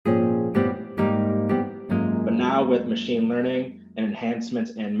now with machine learning and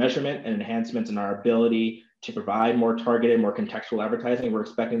enhancements in measurement and enhancements in our ability to provide more targeted, more contextual advertising, we're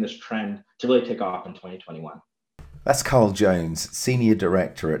expecting this trend to really take off in 2021. That's Carl Jones, Senior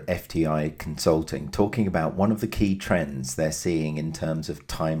Director at FTI Consulting, talking about one of the key trends they're seeing in terms of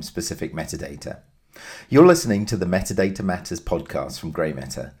time-specific metadata. You're listening to the Metadata Matters podcast from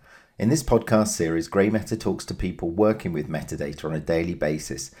Greymeta. In this podcast series, Greymeta talks to people working with metadata on a daily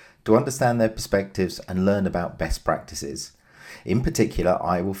basis to understand their perspectives and learn about best practices. In particular,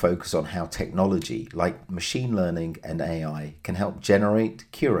 I will focus on how technology like machine learning and AI can help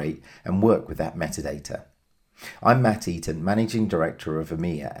generate, curate, and work with that metadata. I'm Matt Eaton, Managing Director of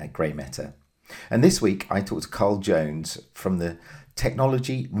EMEA at Greymeta. And this week I talked to Carl Jones from the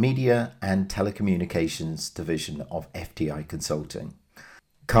Technology, Media and Telecommunications Division of FTI Consulting.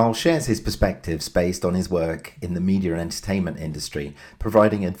 Carl shares his perspectives based on his work in the media and entertainment industry,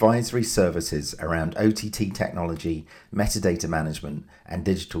 providing advisory services around OTT technology, metadata management, and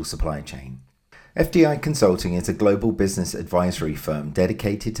digital supply chain. FTI Consulting is a global business advisory firm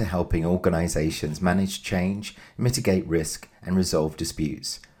dedicated to helping organizations manage change, mitigate risk, and resolve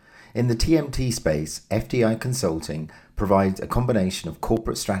disputes. In the TMT space, FTI Consulting provides a combination of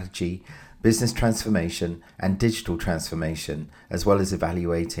corporate strategy, business transformation, and digital transformation, as well as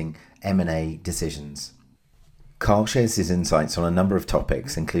evaluating M&A decisions. Carl shares his insights on a number of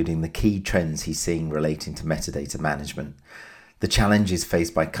topics, including the key trends he's seeing relating to metadata management, the challenges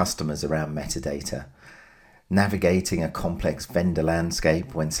faced by customers around metadata, navigating a complex vendor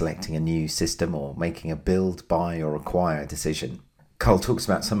landscape when selecting a new system or making a build, buy, or acquire decision. Carl talks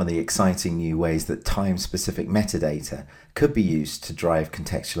about some of the exciting new ways that time-specific metadata could be used to drive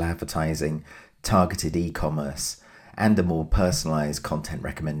contextual advertising, targeted e-commerce, and a more personalized content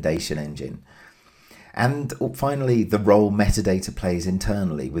recommendation engine. And finally, the role metadata plays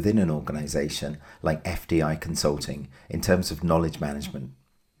internally within an organization like FTI Consulting in terms of knowledge management.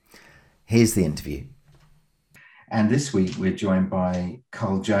 Here's the interview. And this week we're joined by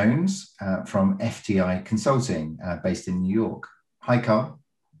Carl Jones from FTI Consulting, based in New York. Hi, Carl.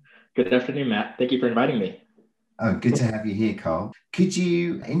 Good afternoon, Matt. Thank you for inviting me. Oh, good to have you here, Carl. Could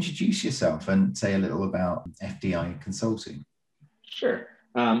you introduce yourself and say a little about FTI Consulting? Sure.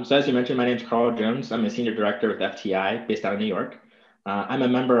 So as you mentioned, my name is Carl Jones. I'm a senior director with FTI based out of New York. I'm a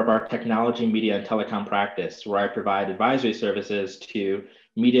member of our technology, media, and telecom practice, where I provide advisory services to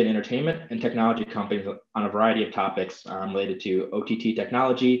media and entertainment and technology companies on a variety of topics related to OTT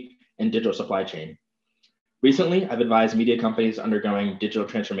technology and digital supply chain. Recently, I've advised media companies undergoing digital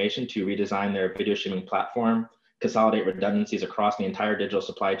transformation to redesign their video streaming platform, consolidate redundancies across the entire digital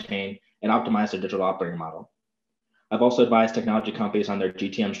supply chain, and optimize their digital operating model. I've also advised technology companies on their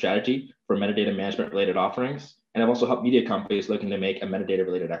GTM strategy for metadata management related offerings, and I've also helped media companies looking to make a metadata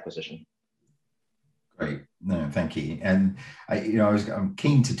related acquisition. Great, no, thank you. And I'm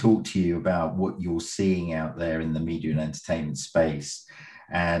keen to talk to you about what you're seeing out there in the media and entertainment space.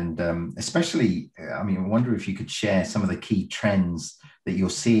 And especially, I wonder if you could share some of the key trends that you're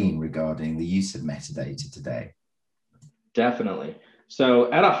seeing regarding the use of metadata today. Definitely.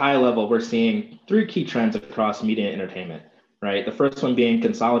 So at a high level, we're seeing three key trends across media and entertainment, right? The first one being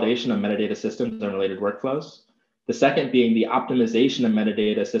consolidation of metadata systems and related workflows. The second being the optimization of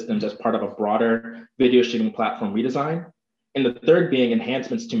metadata systems as part of a broader video streaming platform redesign. And the third being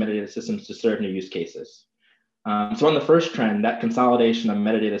enhancements to metadata systems to serve new use cases. So on the first trend, that consolidation of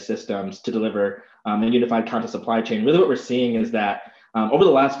metadata systems to deliver a unified content supply chain, really what we're seeing is that over the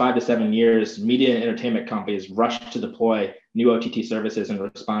last 5 to 7 years, media and entertainment companies rushed to deploy new OTT services in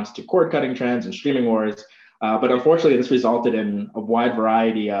response to cord-cutting trends and streaming wars. But unfortunately, this resulted in a wide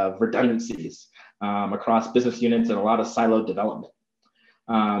variety of redundancies across business units and a lot of siloed development.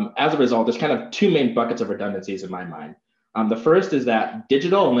 As a result, there's kind of two main buckets of redundancies in my mind. The first is that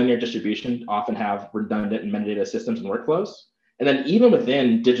digital and linear distribution often have redundant metadata systems and workflows. And then even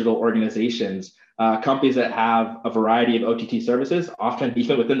within digital organizations, companies that have a variety of OTT services, often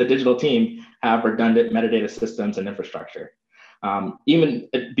even within the digital team, have redundant metadata systems and infrastructure. Even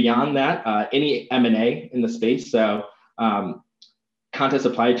beyond that, any M&A in the space, so content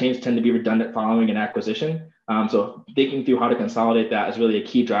supply chains tend to be redundant following an acquisition. So thinking through how to consolidate that is really a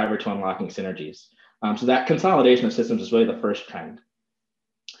key driver to unlocking synergies. So that consolidation of systems is really the first trend.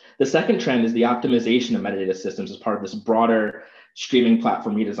 The second trend is the optimization of metadata systems as part of this broader streaming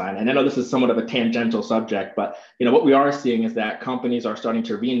platform redesign. And I know this is somewhat of a tangential subject, but what we are seeing is that companies are starting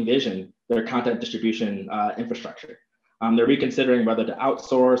to re-envision their content distribution infrastructure. They're reconsidering whether to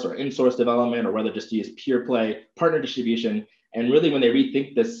outsource or in-source development or whether just to use pure play partner distribution. And really, when they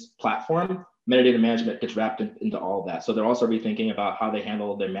rethink this platform, metadata management gets wrapped into all of that. So they're also rethinking about how they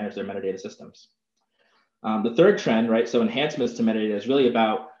manage their metadata systems. The third trend, right, so enhancements to metadata is really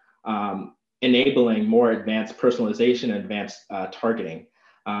about enabling more advanced personalization and advanced targeting,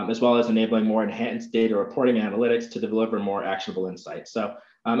 as well as enabling more enhanced data reporting and analytics to deliver more actionable insights. So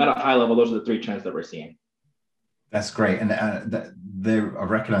at a high level, those are the three trends that we're seeing. That's great. And I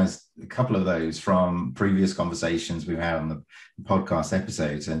recognize a couple of those from previous conversations we've had on the podcast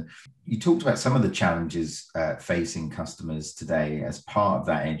episodes. And you talked about some of the challenges facing customers today as part of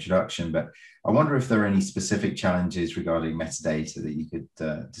that introduction, but I wonder if there are any specific challenges regarding metadata that you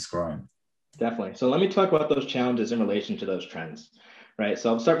could describe. Definitely. So let me talk about those challenges in relation to those trends, right?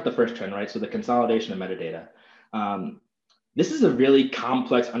 So I'll start with the first trend, right? So the consolidation of metadata. This is a really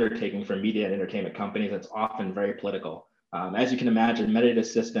complex undertaking for media and entertainment companies that's often very political. As you can imagine, metadata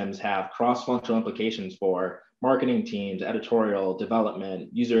systems have cross-functional implications for marketing teams, editorial, development,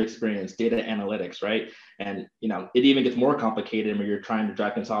 user experience, data analytics, right? And it even gets more complicated when you're trying to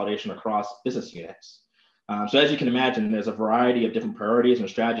drive consolidation across business units. So as you can imagine, there's a variety of different priorities and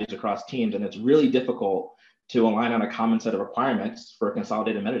strategies across teams, and it's really difficult to align on a common set of requirements for a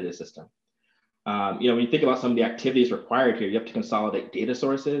consolidated metadata system. When you think about some of the activities required here, you have to consolidate data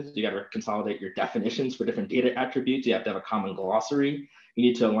sources. You got to consolidate your definitions for different data attributes. You have to have a common glossary. You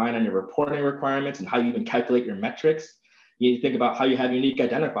need to align on your reporting requirements and how you even calculate your metrics. You need to think about how you have unique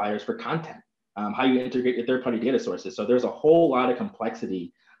identifiers for content, how you integrate your third-party data sources. So there's a whole lot of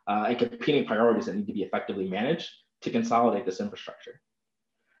complexity and competing priorities that need to be effectively managed to consolidate this infrastructure.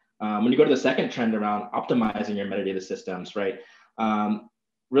 When you go to the second trend around optimizing your metadata systems, right?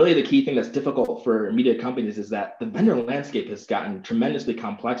 Really the key thing that's difficult for media companies is that the vendor landscape has gotten tremendously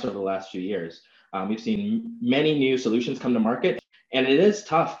complex over the last few years. We've seen many new solutions come to market, and it is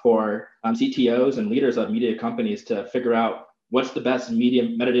tough for CTOs and leaders of media companies to figure out what's the best media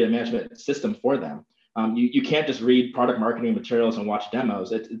metadata management system for them. You can't just read product marketing materials and watch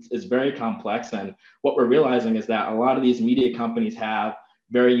demos. It's very complex, and what we're realizing is that a lot of these media companies have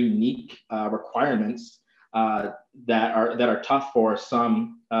very unique requirements that are tough for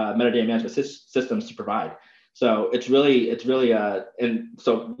some metadata management systems to provide. So it's really and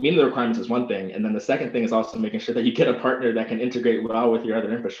so meeting the requirements is one thing, and then the second thing is also making sure that you get a partner that can integrate well with your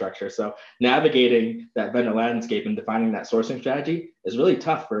other infrastructure. So navigating that vendor landscape and defining that sourcing strategy is really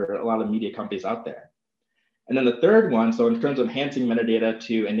tough for a lot of media companies out there. And then the third one, so in terms of enhancing metadata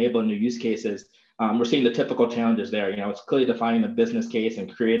to enable new use cases, we're seeing the typical challenges there. It's clearly defining the business case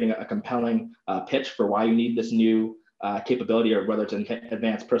and creating a compelling pitch for why you need this new capability, or whether it's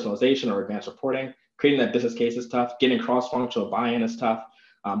advanced personalization or advanced reporting. Creating that business case is tough. Getting cross-functional buy-in is tough.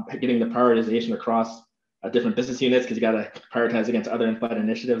 Getting the prioritization across different business units, because you got to prioritize against other in-flight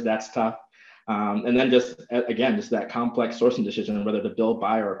initiatives, that's tough. And then just that complex sourcing decision, whether to build,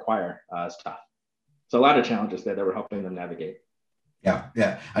 buy, or acquire is tough. So a lot of challenges there that we're helping them navigate.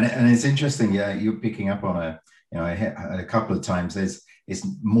 Yeah, and it's interesting. Yeah, you're picking up on a couple of times. It's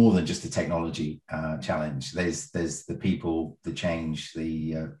more than just a technology challenge. There's the people, the change,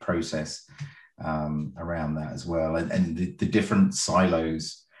 the process around that as well, and the different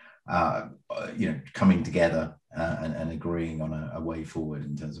silos, coming together and agreeing on a way forward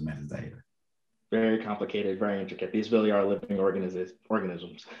in terms of metadata. Very complicated, very intricate. These really are living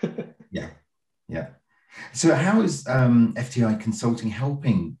organisms. Yeah. So how is FTI Consulting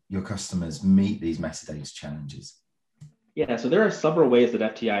helping your customers meet these metadata challenges? Yeah, so there are several ways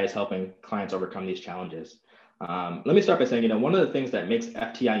that FTI is helping clients overcome these challenges. Let me start by saying, one of the things that makes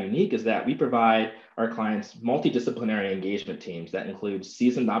FTI unique is that we provide our clients multidisciplinary engagement teams that include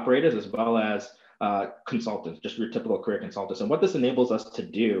seasoned operators as well as consultants, just your typical career consultants. And what this enables us to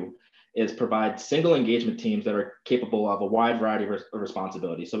do is provide single engagement teams that are capable of a wide variety of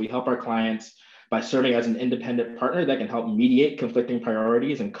responsibilities. So we help our clients by serving as an independent partner that can help mediate conflicting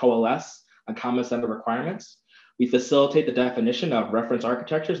priorities and coalesce a common set of requirements. We facilitate the definition of reference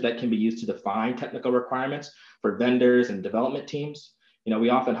architectures that can be used to define technical requirements for vendors and development teams. We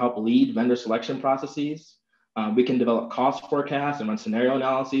often help lead vendor selection processes. We can develop cost forecasts and run scenario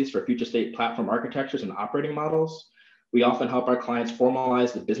analyses for future state platform architectures and operating models. We often help our clients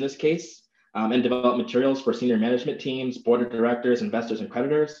formalize the business case and develop materials for senior management teams, board of directors, investors, and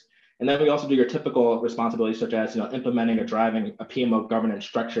creditors. And then we also do your typical responsibilities, such as implementing or driving a PMO governance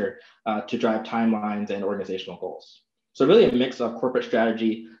structure to drive timelines and organizational goals. So really a mix of corporate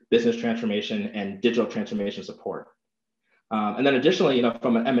strategy, business transformation, and digital transformation support. And then additionally,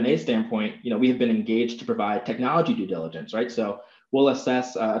 from an M&A standpoint, we have been engaged to provide technology due diligence, right? So we'll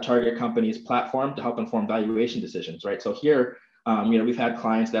assess a target company's platform to help inform valuation decisions, right? So here, we've had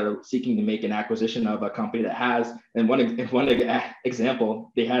clients that are seeking to make an acquisition of a company that has, and one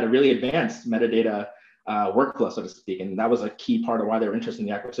example, they had a really advanced metadata workflow, so to speak, and that was a key part of why they were interested in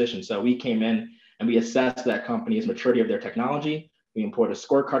the acquisition. So we came in and we assess that company's maturity of their technology. We import a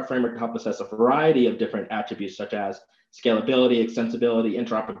scorecard framework to help assess a variety of different attributes such as scalability, extensibility,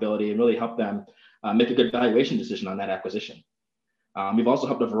 interoperability, and really help them make a good valuation decision on that acquisition. We've also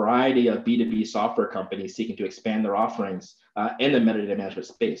helped a variety of B2B software companies seeking to expand their offerings in the metadata management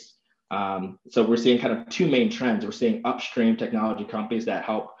space. So we're seeing kind of two main trends. We're seeing upstream technology companies that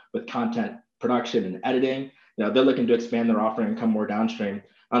help with content production and editing. They're looking to expand their offering and come more downstream.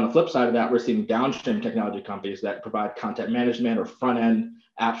 On the flip side of that, we're seeing downstream technology companies that provide content management or front-end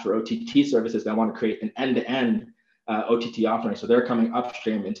apps for OTT services that want to create an end-to-end OTT offering. So they're coming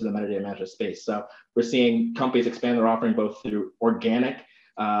upstream into the metadata management space. So we're seeing companies expand their offering both through organic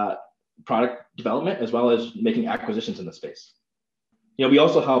product development as well as making acquisitions in the space. We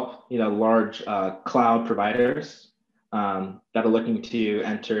also help large cloud providers that are looking to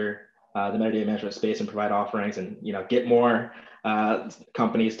enter the metadata management space and provide offerings and get more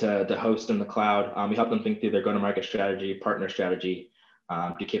companies to host in the cloud. We help them think through their go-to-market strategy, partner strategy,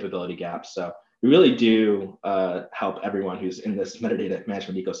 do capability gaps. So we really do help everyone who's in this metadata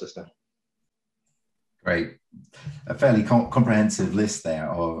management ecosystem. Great. A fairly comprehensive list there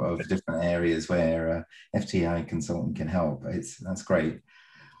of different areas where FTI Consulting can help. That's great.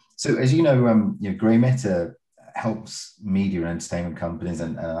 So as you know, Grey Matter helps media and entertainment companies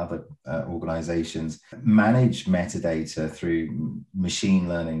and other organizations manage metadata through machine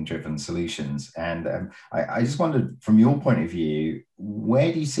learning driven solutions. And I just wondered, from your point of view,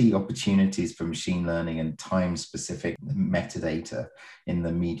 where do you see opportunities for machine learning and time specific metadata in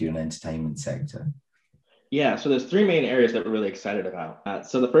the media and entertainment sector? Yeah, so there's three main areas that we're really excited about.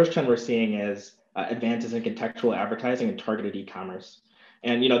 So the first trend we're seeing is advances in contextual advertising and targeted e-commerce.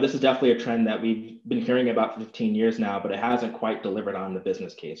 And this is definitely a trend that we've been hearing about for 15 years now, but it hasn't quite delivered on the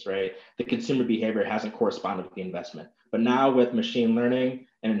business case, right? The consumer behavior hasn't corresponded with the investment. But now with machine learning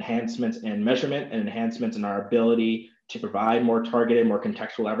and enhancements in measurement and enhancements in our ability to provide more targeted, more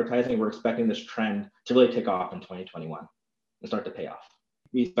contextual advertising, we're expecting this trend to really take off in 2021 and start to pay off.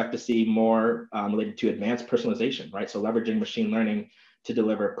 We expect to see more related to advanced personalization, right? So leveraging machine learning to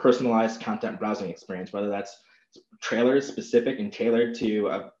deliver personalized content browsing experience, whether that's trailers specific and tailored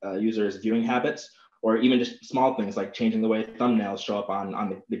to users' viewing habits, or even just small things like changing the way thumbnails show up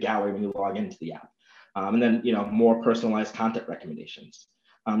on the gallery when you log into the app. And then, more personalized content recommendations.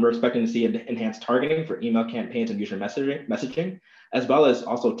 We're expecting to see enhanced targeting for email campaigns and user messaging, as well as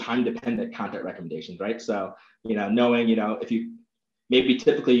also time-dependent content recommendations, right? So, knowing, if you maybe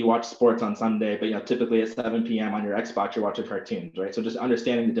typically you watch sports on Sunday, but typically at 7 p.m. on your Xbox, you're watching cartoons, right? So just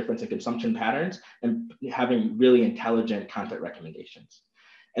understanding the difference in consumption patterns and having really intelligent content recommendations.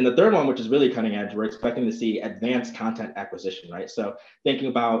 And the third one, which is really cutting edge, we're expecting to see advanced content acquisition, right? So thinking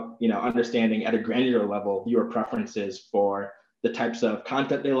about, understanding at a granular level your preferences for the types of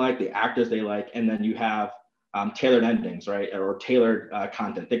content they like, the actors they like, and then you have tailored endings, right? Or tailored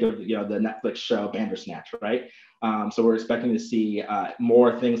content. Think of, the Netflix show Bandersnatch, right? So we're expecting to see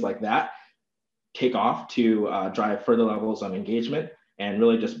more things like that take off to drive further levels of engagement and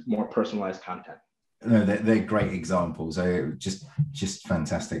really just more personalized content. No, they're great examples. Just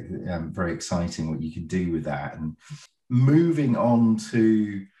fantastic. Very exciting what you can do with that. And moving on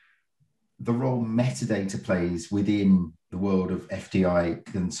to the role metadata plays within the world of FTI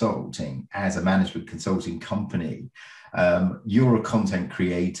Consulting as a management consulting company. You're a content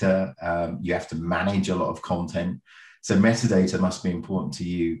creator. You have to manage a lot of content. So metadata must be important to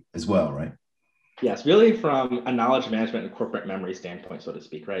you as well, right? Yes, really from a knowledge management and corporate memory standpoint, so to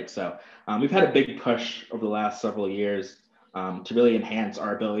speak, right? So we've had a big push over the last several years to really enhance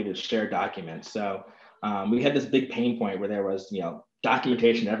our ability to share documents. So we had this big pain point where there was,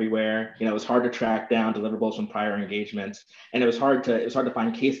 documentation everywhere. It was hard to track down deliverables from prior engagements, and it was hard to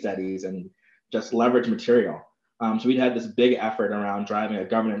find case studies and just leverage material. So we had this big effort around driving a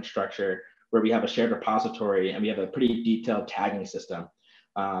governance structure where we have a shared repository and we have a pretty detailed tagging system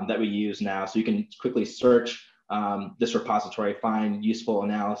that we use now. So you can quickly search this repository, find useful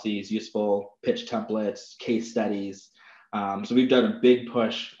analyses, useful pitch templates, case studies. So we've done a big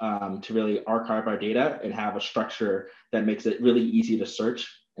push to really archive our data and have a structure that makes it really easy to search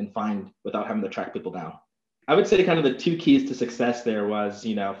and find without having to track people down. I would say kind of the two keys to success there was,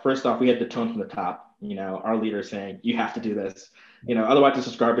 first off, we had the tone from the top, our leader saying, you have to do this, otherwise it's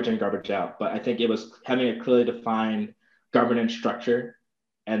just garbage in, garbage out. But I think it was having a clearly defined governance structure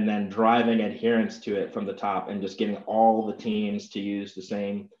and then driving adherence to it from the top and just getting all the teams to use the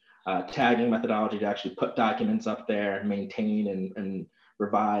same tagging methodology to actually put documents up there, maintain and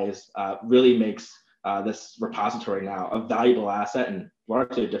revise, really makes this repository now a valuable asset and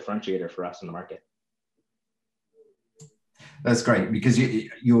largely a differentiator for us in the market. That's great, because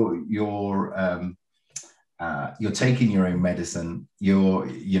you're taking your own medicine.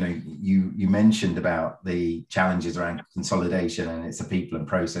 You mentioned about the challenges around consolidation, and it's a people and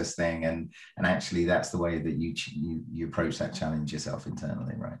process thing, and actually that's the way that you approach that challenge yourself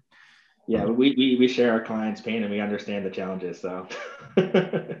internally, right? Yeah, we share our clients' pain and we understand the challenges, so we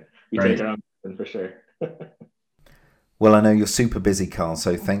Great. take our own for sure. Well, I know you're super busy, Carl,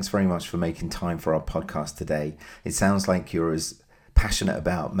 so thanks very much for making time for our podcast today. It sounds like you're as passionate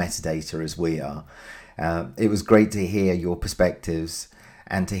about metadata as we are. It was great to hear your perspectives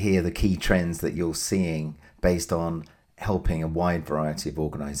and to hear the key trends that you're seeing based on helping a wide variety of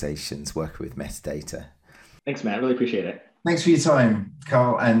organizations work with metadata. Thanks, Matt. Really appreciate it. Thanks for your time,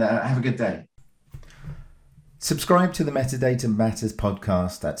 Carl, and have a good day. Subscribe to the Metadata Matters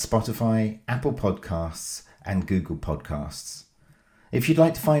podcast at Spotify, Apple Podcasts, and Google Podcasts. If you'd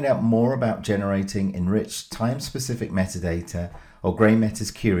like to find out more about generating enriched time-specific metadata or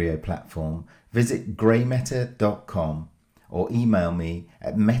GreyMeta's Curio platform, visit greymeta.com or email me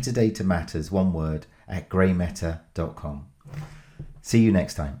at metadatamatters, one word, @greymeta.com. See you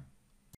next time.